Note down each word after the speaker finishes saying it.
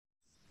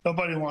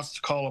Nobody wants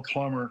to call a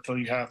plumber until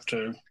you have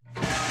to.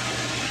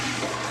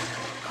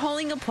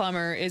 Calling a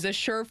plumber is a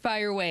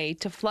surefire way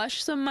to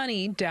flush some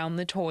money down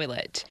the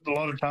toilet. A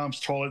lot of times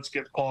toilets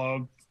get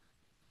clogged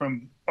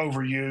from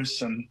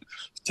overuse, and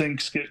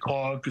sinks get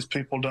clogged because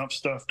people dump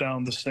stuff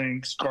down the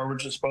sinks.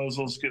 Garbage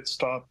disposals get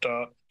stopped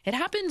up. It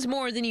happens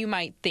more than you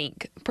might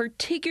think,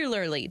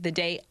 particularly the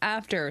day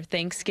after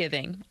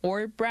Thanksgiving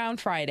or Brown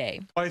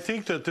Friday. I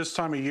think that this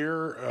time of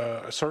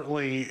year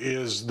certainly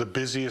is the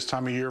busiest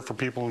time of year for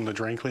people in the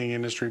drain cleaning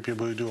industry,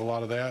 people who do a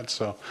lot of that.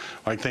 So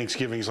like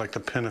Thanksgiving is like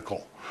the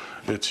pinnacle.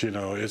 It's,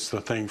 it's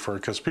the thing for,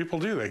 because people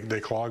do, they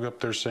clog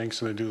up their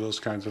sinks and they do those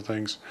kinds of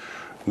things.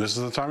 And this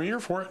is the time of year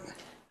for it.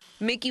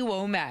 Mickey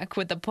Womack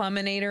with the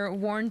Pluminator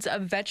warns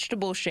of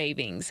vegetable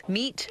shavings,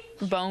 meat,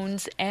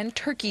 bones, and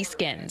turkey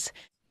skins.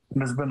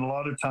 There's been a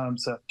lot of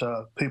times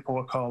that people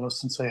will call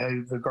us and say,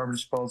 hey, the garbage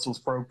disposal's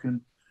broken,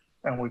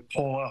 and we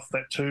pull off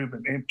that tube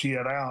and empty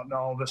it out, and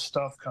all this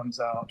stuff comes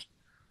out,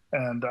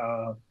 and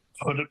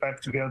put it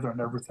back together,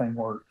 and everything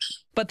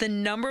works. But the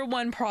number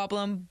one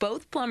problem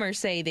both plumbers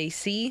say they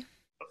see?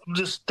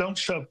 Just don't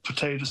shove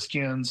potato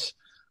skins.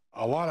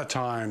 A lot of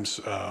times,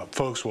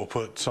 folks will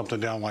put something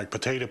down like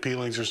potato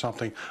peelings or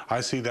something.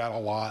 I see that a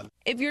lot.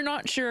 If you're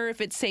not sure if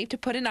it's safe to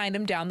put an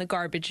item down the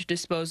garbage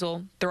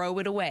disposal, throw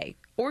it away.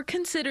 Or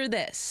consider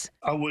this.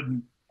 I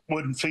wouldn't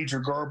feed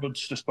your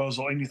garbage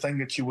disposal anything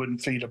that you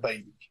wouldn't feed a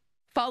baby.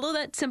 Follow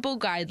that simple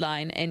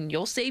guideline and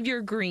you'll save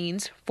your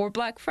greens for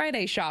Black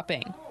Friday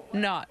shopping,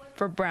 not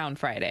for Brown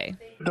Friday.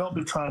 Don't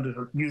be trying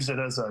to use it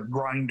as a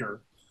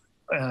grinder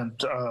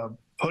and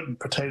putting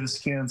potato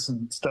skins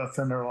and stuff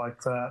in there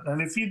like that.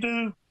 And if you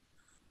do,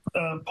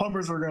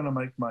 plumbers are going to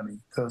make money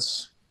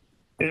because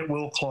it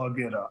will clog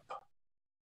it up.